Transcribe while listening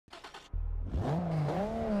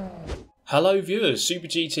Hello viewers, Super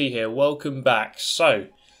GT here, welcome back. So,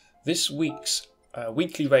 this week's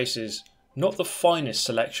weekly races, not the finest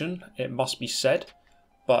selection, it must be said,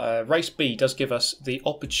 but Race B does give us the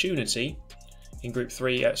opportunity in Group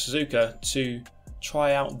 3 at Suzuka to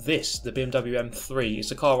try out this, the BMW M3.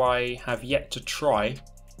 It's a car I have yet to try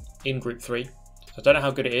in Group 3, so I don't know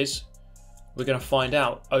how good it is. We're going to find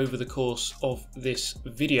out over the course of this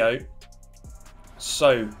video.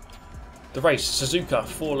 So, the race, Suzuka,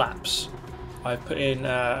 4 laps. I've put in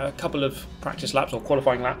a couple of practice laps or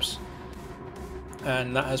qualifying laps,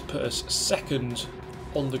 and that has put us second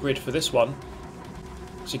on the grid for this one.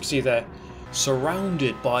 So you can see they're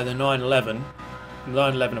surrounded by the 911. The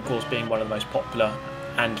 911 of course being one of the most popular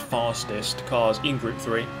and fastest cars in Group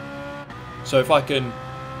 3. So if I can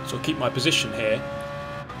sort of keep my position here,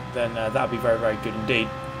 then that would be very, very good indeed.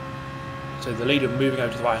 So the leader moving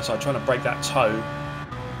over to the right hand side, trying to break that toe.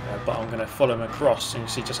 But I'm going to follow him across and you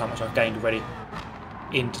can see just how much I've gained already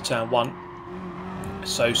into turn 1.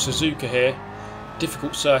 So Suzuka here,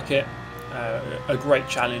 difficult circuit, a great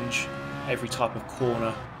challenge, every type of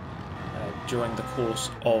corner during the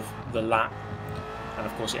course of the lap, and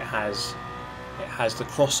of course it has the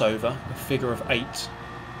crossover, the figure of 8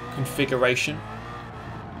 configuration.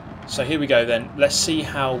 So here we go then, let's see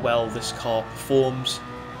how well this car performs.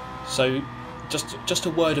 So just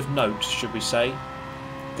a word of note, should we say.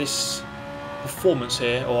 This performance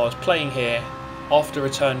here, or I was playing here after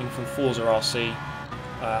returning from Forza RC.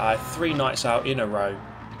 I had 3 nights out in a row,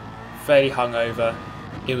 fairly hungover.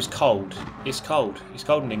 It was cold. It's cold. It's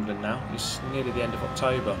cold in England now. It's nearly the end of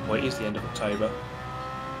October. Well, it is the end of October.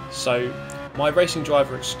 So my racing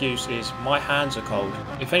driver excuse is my hands are cold.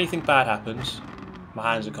 If anything bad happens,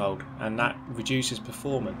 my hands are cold, and that reduces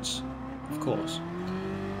performance, of course.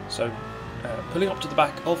 So pulling up to the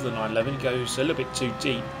back of the 911, goes a little bit too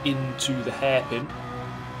deep into the hairpin,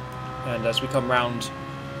 and as we come round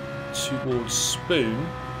towards Spoon,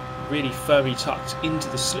 really firmly tucked into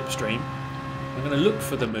the slipstream, I'm going to look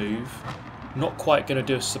for the move, not quite going to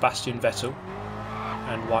do a Sebastian Vettel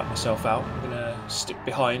and wipe myself out. I'm going to stick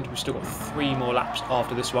behind. We've still got 3 more laps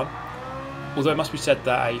after this one, although it must be said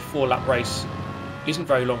that a 4-lap race isn't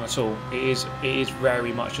very long at all. It is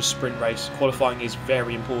very much a sprint race. Qualifying is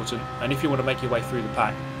very important, and if you want to make your way through the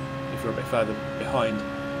pack, if you're a bit further behind,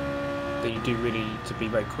 then you do really need to be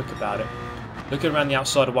very quick about it. Looking around the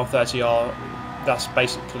outside of 130R, that's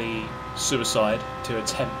basically suicide to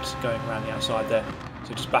attempt going around the outside there.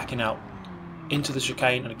 So just backing out into the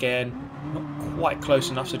chicane, and again, not quite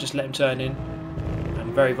close enough, so just let him turn in,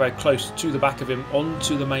 and very, very close to the back of him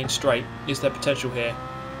onto the main straight. Is there potential here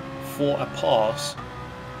for a pass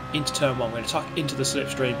into turn 1? We're going to tuck into the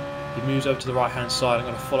slipstream. He moves over to the right hand side. I'm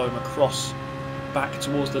going to follow him across back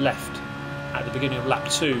towards the left at the beginning of lap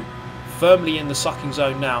 2. Firmly in the sucking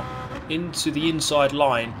zone now, into the inside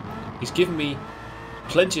line. He's given me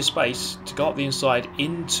plenty of space to go up the inside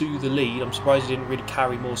into the lead. I'm surprised he didn't really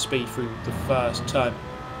carry more speed through the first turn,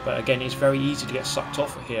 but again, it's very easy to get sucked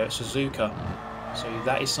off here at Suzuka, so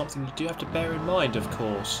that is something you do have to bear in mind, of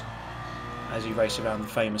course, as you race around the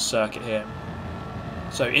famous circuit here.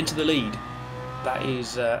 So into the lead. That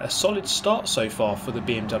is a solid start so far for the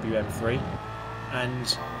BMW M3,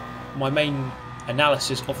 and my main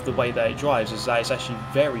analysis of the way that it drives is that it's actually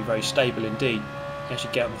very, very stable indeed. You can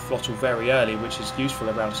actually get on the throttle very early, which is useful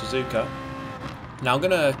around Suzuka. Now I'm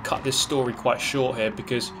going to cut this story quite short here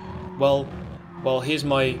because, well, here's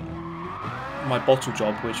my bottle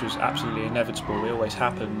job, which was absolutely inevitable. It always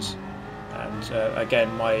happens, and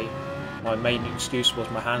again, my main excuse was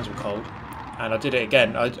my hands were cold, and I did it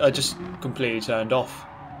again. I just completely turned off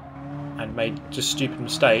and made just stupid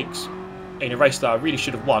mistakes in a race that I really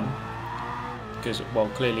should have won, because, well,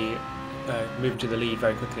 clearly moving to the lead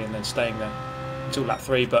very quickly and then staying there until lap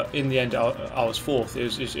 3, but in the end I was 4th. It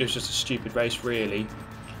was just a stupid race really,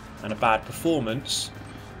 and a bad performance.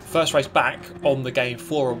 First race back on the game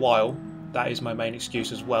for a while, that is my main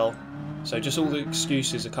excuse as well. So just all the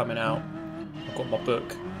excuses are coming out. I've got my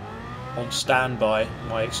book on standby,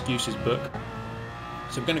 my excuses book.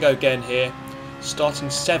 So I'm going to go again here, starting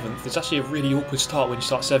 7th. It's actually a really awkward start when you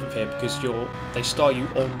start 7th here, because they start you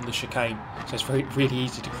on the chicane, so it's really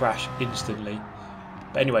easy to crash instantly.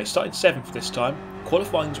 But anyway, starting 7th this time.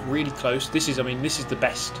 Qualifying's really close. This is the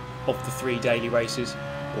best of the 3 daily races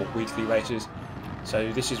or weekly races.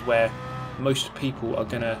 So this is where most people are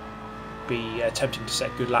going to be attempting to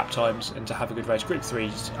set good lap times and to have a good race. Group 3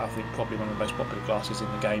 is, I think, probably one of the most popular classes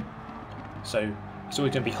in the game. So it's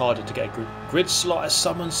always going to be harder to get a grid slot as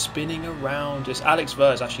someone's spinning around. It's Alex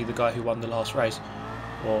Ver's actually the guy who won the last race,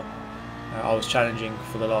 or I was challenging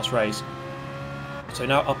for the last race. So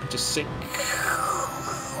now up into 6th.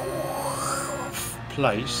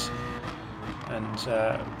 place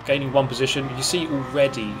and gaining one position. You see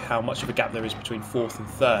already how much of a gap there is between 4th and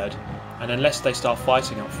 3rd, and unless they start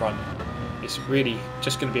fighting up front, it's really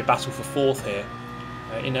just going to be a battle for 4th here.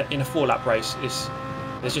 In a 4-lap race,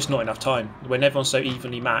 there's just not enough time. When everyone's so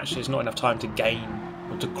evenly matched, there's not enough time to gain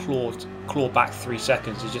or to claw back 3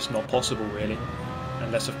 seconds. It's just not possible, really,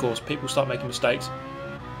 unless of course people start making mistakes.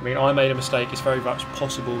 I mean, I made a mistake. It's very much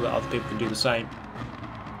possible that other people can do the same.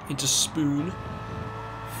 Into Spoon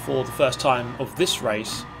for the first time of this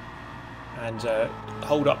race, and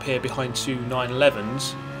hold up here behind 2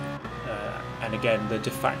 911s, and again the de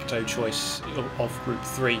facto choice of Group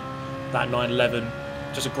 3. That 911,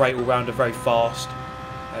 just a great all-rounder, very fast,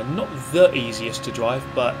 not the easiest to drive,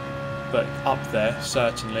 but up there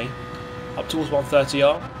certainly. Up towards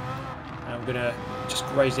 130R, and I'm going to just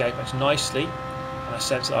graze the apex nicely. I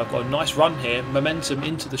sense that I've got a nice run here, momentum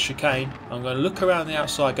into the chicane. I'm going to look around the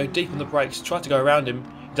outside, go deep on the brakes, try to go around him.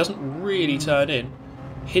 He doesn't really turn in.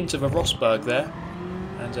 Hint of a Rosberg there,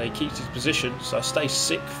 and he keeps his position, so I stay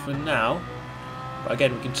 6th for now. But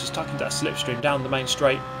again, we can just tuck into that slipstream down the main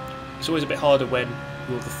straight. It's always a bit harder when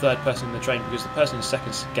you're the 3rd person in the train, because the person in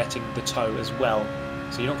 2nd's getting the tow as well.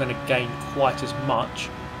 So you're not going to gain quite as much.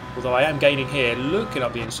 Although I am gaining here, looking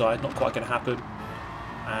up the inside, not quite going to happen.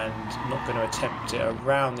 And not going to attempt it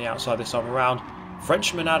around the outside this time around.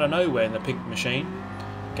 Frenchman out of nowhere in the pink machine.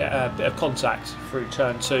 Get a bit of contact through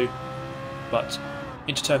turn 2, but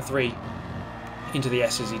into turn 3, into the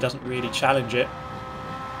S's, he doesn't really challenge it.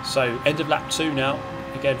 So end of lap 2 now.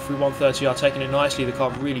 Again through 130R, taking it nicely. The car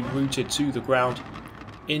really rooted to the ground,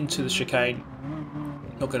 into the chicane.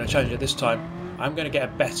 Not going to challenge it this time. I'm going to get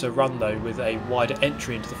a better run though with a wider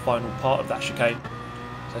entry into the final part of that chicane.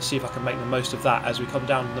 Let's see if I can make the most of that as we come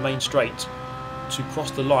down the main straight to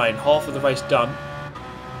cross the line. Half of the race done,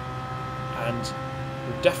 and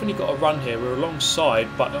we've definitely got a run here. We're alongside,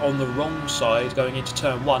 but on the wrong side going into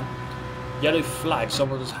turn 1. Yellow flag,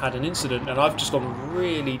 someone's had an incident, and I've just gone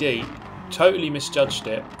really deep, totally misjudged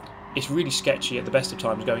it. It's really sketchy at the best of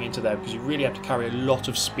times going into there, because you really have to carry a lot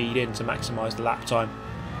of speed in to maximise the lap time,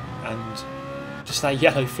 and just that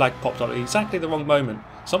yellow flag popped up at exactly the wrong moment.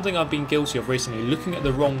 Something I've been guilty of recently, looking at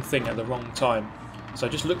the wrong thing at the wrong time. So I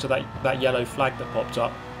just looked at that yellow flag that popped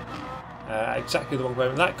up, exactly the wrong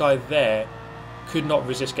moment. That guy there could not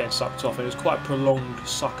resist getting sucked off, and it was quite a prolonged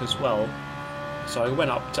suck as well. So I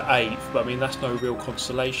went up to 8th, but I mean that's no real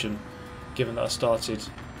consolation, given that I started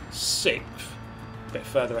 6th, a bit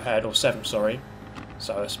further ahead, or 7th, sorry.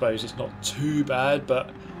 So I suppose it's not too bad,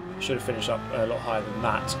 but should have finished up a lot higher than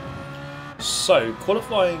that. So,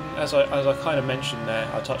 qualifying, as I kind of mentioned there,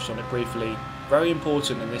 I touched on it briefly, very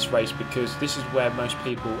important in this race, because this is where most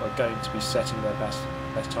people are going to be setting their best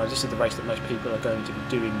times. This is the race that most people are going to be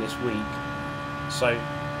doing this week. So,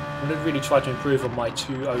 I'm going to really try to improve on my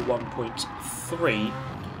 201.3.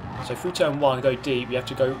 So through turn 1, go deep. You have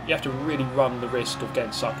to really run the risk of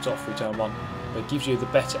getting sucked off through turn 1. But it gives you the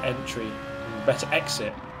better entry, and the better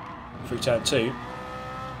exit through turn 2.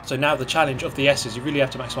 So now the challenge of the S's, you really have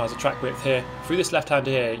to maximise the track width here. Through this left-hander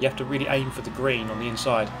here, you have to really aim for the green on the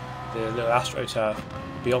inside, the little AstroTurf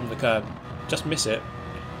beyond the curb. Just miss it,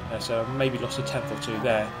 so maybe lost a tenth or two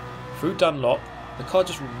there. Through Dunlop, the car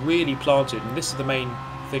just really planted, and this is the main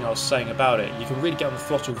thing I was saying about it. You can really get on the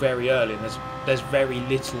throttle very early, and there's very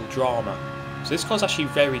little drama. So this car's actually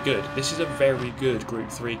very good. This is a very good Group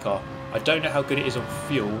 3 car. I don't know how good it is on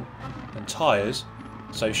fuel and tyres,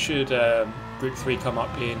 so should Group 3 come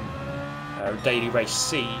up in Daily Race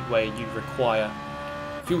C, where you require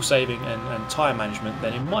fuel saving and tyre management,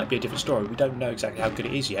 then it might be a different story. We don't know exactly how good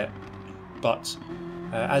it is yet, but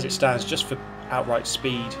as it stands, just for outright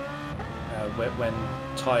speed, when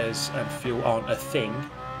tyres and fuel aren't a thing,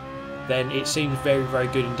 then it seems very, very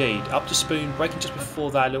good indeed. Up to Spoon, braking just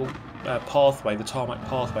before that little pathway, the tarmac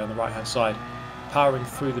pathway on the right hand side, powering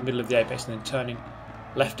through the middle of the apex and then turning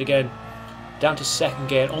left again. Down to 2nd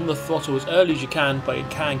gear, on the throttle as early as you can, but it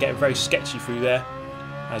can get very sketchy through there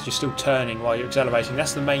as you're still turning while you're accelerating.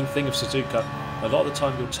 That's the main thing of Suzuka. A lot of the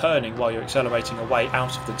time you're turning while you're accelerating away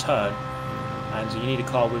out of the turn, and you need a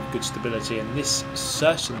car with good stability, and this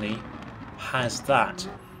certainly has that.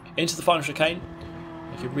 Into the final chicane,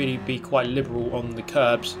 you can really be quite liberal on the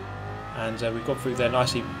curbs, and we've gone through there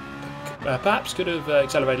nicely. Perhaps could have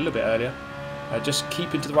accelerated a little bit earlier. Just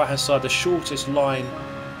keep into the right hand side, the shortest line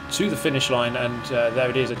to the finish line, and there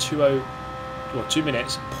it is, a 2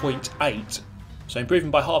 minutes 0.8. So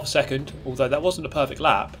improving by half a second, although that wasn't a perfect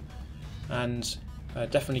lap, and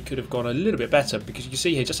definitely could have gone a little bit better, because you can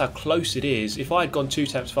see here just how close it is. If I had gone 2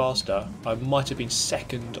 tenths faster, I might have been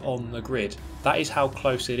 2nd on the grid. That is how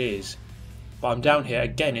close it is. But I'm down here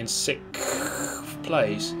again in 6th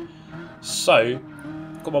place. So,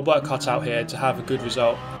 got my work cut out here to have a good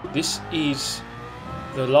result. This is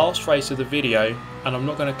the last race of the video, and I'm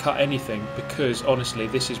not going to cut anything because honestly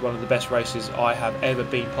this is one of the best races I have ever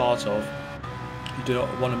been part of. You do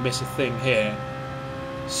not want to miss a thing here.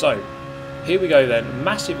 So here we go then,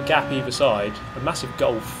 massive gap either side, a massive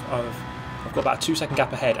gulf. I've got about a 2-second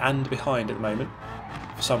gap ahead and behind at the moment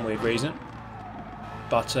for some weird reason.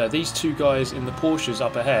 But these two guys in the Porsches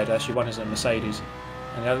up ahead, actually one is a Mercedes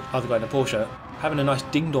and the other guy in the Porsche, having a nice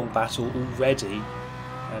ding-dong battle already.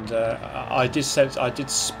 And I did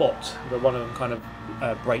spot that one of them kind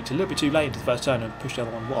of braked a little bit too late into the first turn and pushed the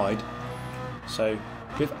other one wide. So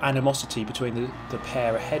a bit of animosity between the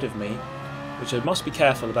pair ahead of me, which I must be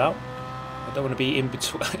careful about. I don't want to be in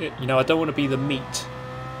between. You know, I don't want to be the meat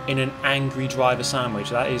in an angry driver sandwich.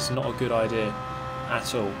 That is not a good idea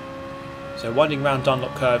at all. So winding round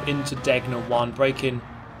Dunlop curve into Degner 1, braking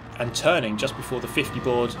and turning just before the 50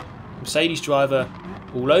 board. Mercedes driver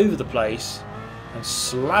all over the place and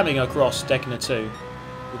slamming across Degner 2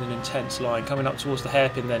 with an intense line, coming up towards the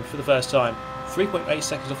hairpin then for the first time. 3.8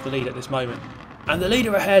 seconds off the lead at this moment. And the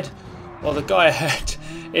leader ahead, well, the guy ahead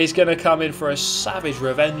is going to come in for a savage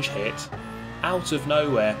revenge hit out of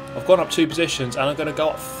nowhere. I've gone up 2 positions and I'm going to go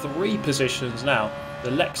up 3 positions now.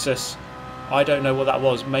 The Lexus, I don't know what that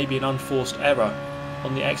was, maybe an unforced error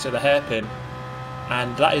on the exit of the hairpin.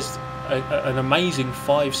 And that is an amazing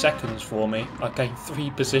 5 seconds for me. I gained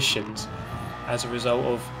 3 positions as a result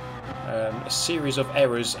of a series of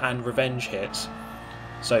errors and revenge hits.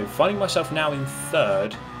 So finding myself now in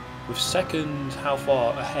 3rd with second, how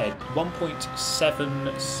far ahead?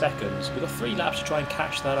 1.7 seconds. We've got 3 laps to try and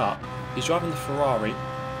catch that up. He's driving the Ferrari.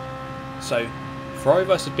 So Ferrari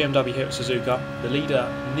versus BMW here at Suzuka. The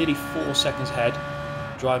leader nearly 4 seconds ahead,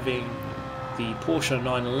 driving the Porsche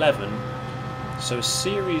 911. So a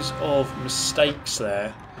series of mistakes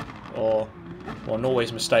there, or not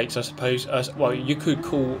always mistakes, I suppose. Well, you could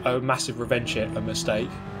call a massive revenge hit a mistake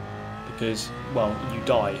because, well, you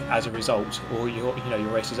die as a result, or your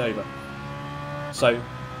race is over. So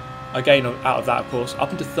I gain out of that, of course,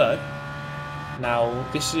 up into 3rd. Now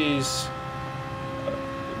this is,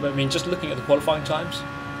 I mean, just looking at the qualifying times,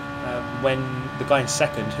 when the guy in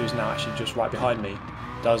 2nd, who's now actually just right behind me,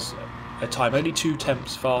 does a time only 2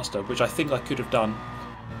 tenths faster, which I think I could have done.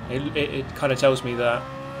 It kind of tells me that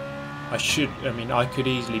I could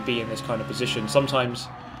easily be in this kind of position. Sometimes,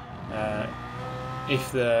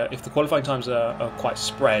 if the qualifying times are quite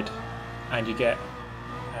spread, and you get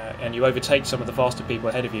and you overtake some of the faster people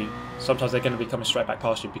ahead of you, sometimes they're going to be coming straight back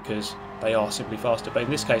past you because they are simply faster. But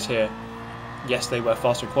in this case here, yes, they were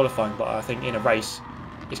faster in qualifying, but I think in a race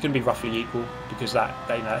it's going to be roughly equal because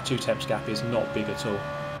that 2 tenths gap is not big at all.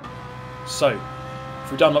 So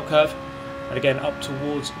through Dunlop curve, and again up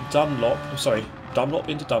towards Dunlop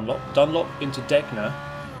into Dunlop, Dunlop into Degner.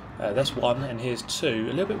 That's 1, and here's 2,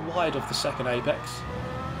 a little bit wide of the 2nd apex.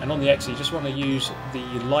 And on the exit, you just want to use the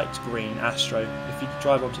light green Astro. If you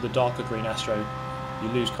drive onto the darker green Astro, you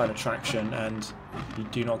lose kind of traction and you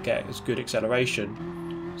do not get as good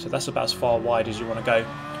acceleration. So that's about as far wide as you want to go.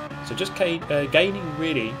 So just gaining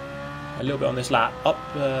really a little bit on this lap, up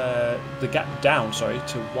the gap down, to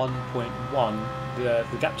 1.1.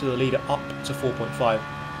 The gap to the leader up to 4.5.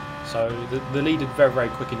 So the leader very, very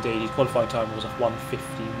quick indeed. His qualifying time was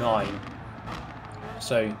 1:59.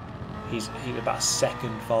 So he's about a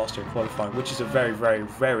second faster in qualifying, which is a very, very,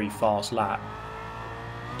 very fast lap.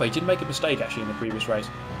 But he did make a mistake actually in the previous race.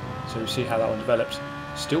 So we'll see how that one develops.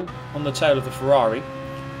 Still on the tail of the Ferrari.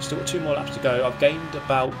 Still got 2 more laps to go. I've gained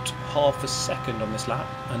about half a second on this lap,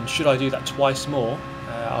 and should I do that twice more,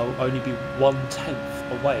 I'll only be 1/10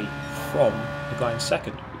 away from the guy in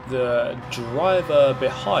 2nd. The driver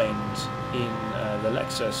behind in the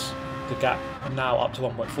Lexus, the gap now up to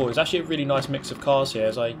 1.4. It's actually a really nice mix of cars here,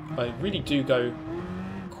 as I really do go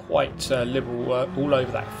quite liberal all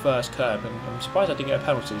over that first curb, and I'm surprised I didn't get a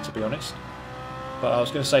penalty, to be honest. But I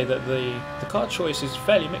was going to say that the car choice is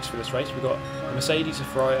fairly mixed for this race. We've got a Mercedes, a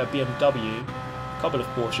Ferrari, a BMW, a couple of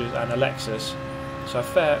Porsches and a Lexus. So a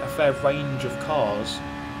fair range of cars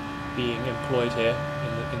being employed here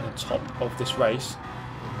in the top of this race.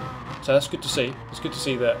 So that's good to see. It's good to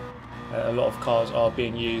see that a lot of cars are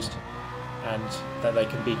being used and that they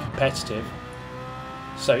can be competitive.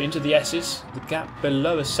 So into the S's, the gap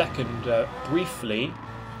below a second briefly.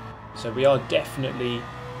 So we are definitely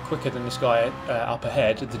quicker than this guy up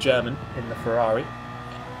ahead, the German in the Ferrari.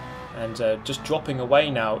 And just dropping away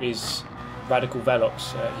now is Radical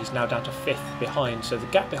Velox. He's now down to 5th behind. So the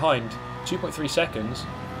gap behind, 2.3 seconds,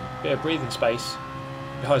 bit of breathing space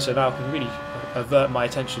behind. So now I can really avert my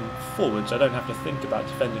attention forwards. I don't have to think about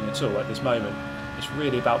defending at all at this moment. It's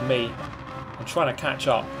really about me and trying to catch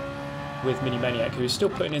up with Mini Maniac, who is still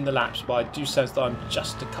putting in the laps, but I do sense that I'm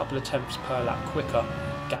just a couple of tenths per lap quicker.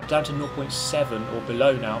 Gap down to 0.7 or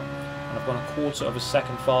below now, and I've gone a quarter of a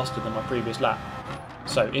second faster than my previous lap.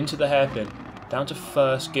 So into the hairpin, down to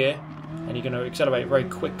first gear, and you're going to accelerate very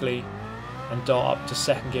quickly and dart up to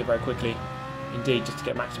second gear very quickly, indeed, just to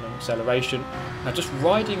get maximum acceleration. Now just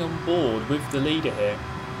riding on board with the leader here,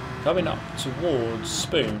 coming up towards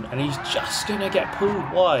Spoon, and he's just going to get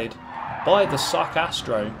pulled wide by the Suck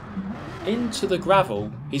Astro into the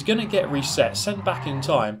gravel. He's going to get reset, sent back in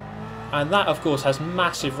time, and that of course has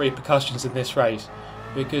massive repercussions in this race,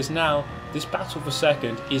 because now this battle for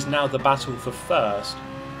second is now the battle for first.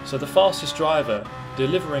 So the fastest driver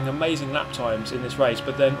delivering amazing lap times in this race,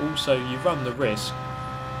 but then also you run the risk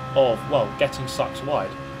of, well, getting sucked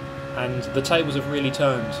wide. And the tables have really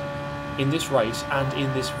turned in this race and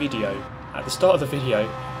in this video. At the start of the video,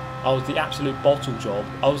 I was the absolute bottle job.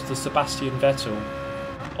 I was the Sebastian Vettel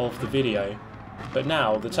of the video. But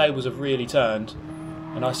now the tables have really turned,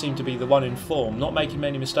 and I seem to be the one in form, not making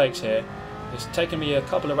many mistakes here. It's taken me a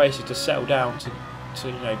couple of races to settle down, to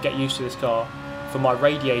you know, get used to this car, for my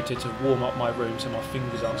radiator to warm up my room so my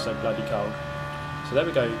fingers aren't so bloody cold. So there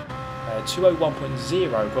we go,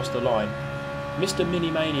 201.0 across the line. Mr.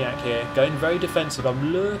 Mini Maniac here, going very defensive.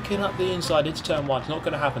 I'm looking up the inside into turn 1. It's not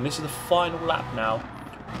going to happen. This is the final lap now.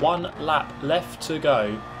 1 lap left to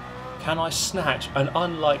go. Can I snatch an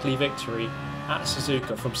unlikely victory at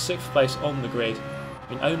Suzuka from 6th place on the grid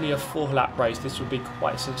in only a 4-lap race? This would be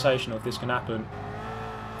quite sensational if this can happen.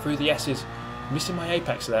 Through the S's, missing my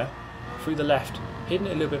apex there. Through the left, hitting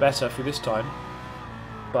it a little bit better through this time.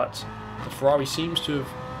 But the Ferrari seems to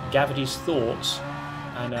have gathered his thoughts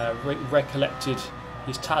and recollected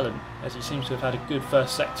his talent, as he seems to have had a good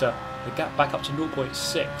first sector. The gap back up to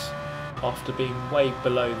 0.6 after being way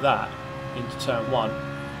below that into turn 1.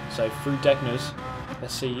 So through Degners,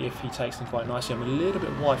 let's see if he takes them quite nicely. I'm a little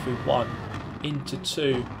bit wide through 1 into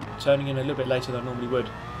 2, turning in a little bit later than I normally would,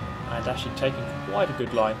 and actually taking quite a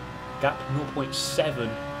good line. Gap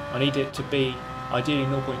 0.7. I need it to be ideally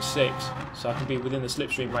 0.6 so I can be within the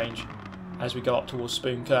slipstream range as we go up towards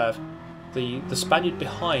Spoon Curve. The Spaniard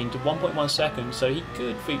behind 1.1 seconds, so he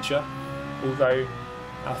could feature, although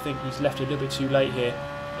I think he's left a little bit too late here.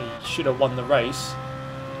 He should have won the race,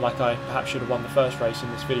 like I perhaps should have won the first race in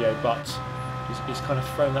this video, but he's kind of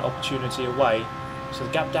thrown that opportunity away. So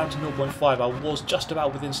the gap down to 0.5, I was just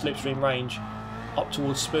about within slipstream range. Up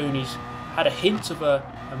towards Spoon, he's had a hint of a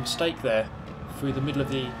mistake there through the middle of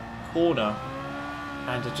the corner,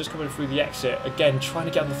 and just coming through the exit, again trying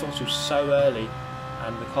to get on the throttle so early,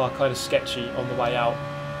 and the car kind of sketchy on the way out.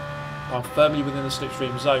 I'm firmly within the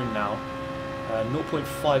slipstream zone now.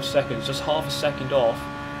 0.5 seconds, just half a second off.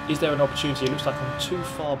 Is there an opportunity? It looks like I'm too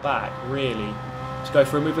far back, really, to go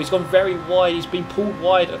for a move. He's gone very wide. He's been pulled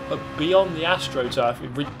wide beyond the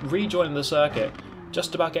AstroTurf, rejoining the circuit,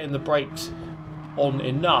 just about getting the brakes on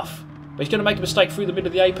enough. But he's going to make a mistake through the middle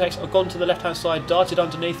of the apex. I've gone to the left-hand side, darted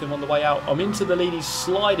underneath him on the way out. I'm into the lead. He's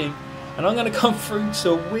sliding, and I'm going to come through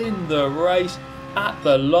to win the race at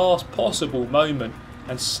the last possible moment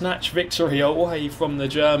and snatch victory away from the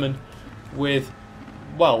German with,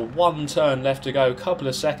 well, 1 turn left to go, a couple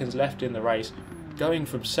of seconds left in the race, going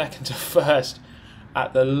from second to first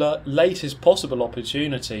at the latest possible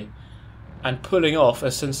opportunity and pulling off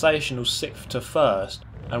a sensational 6th to 1st.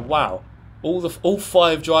 And wow, all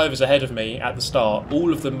 5 drivers ahead of me at the start,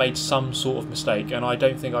 all of them made some sort of mistake, and I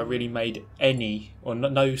don't think I really made any or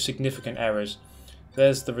no significant errors.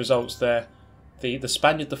 There's the results there. The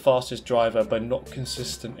Spaniard the fastest driver, but not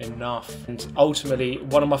consistent enough. And ultimately,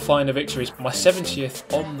 one of my final victories, my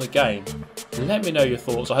 70th on the game. Let me know your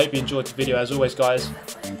thoughts. I hope you enjoyed the video. As always, guys,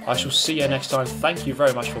 I shall see you next time. Thank you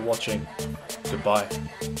very much for watching. Goodbye.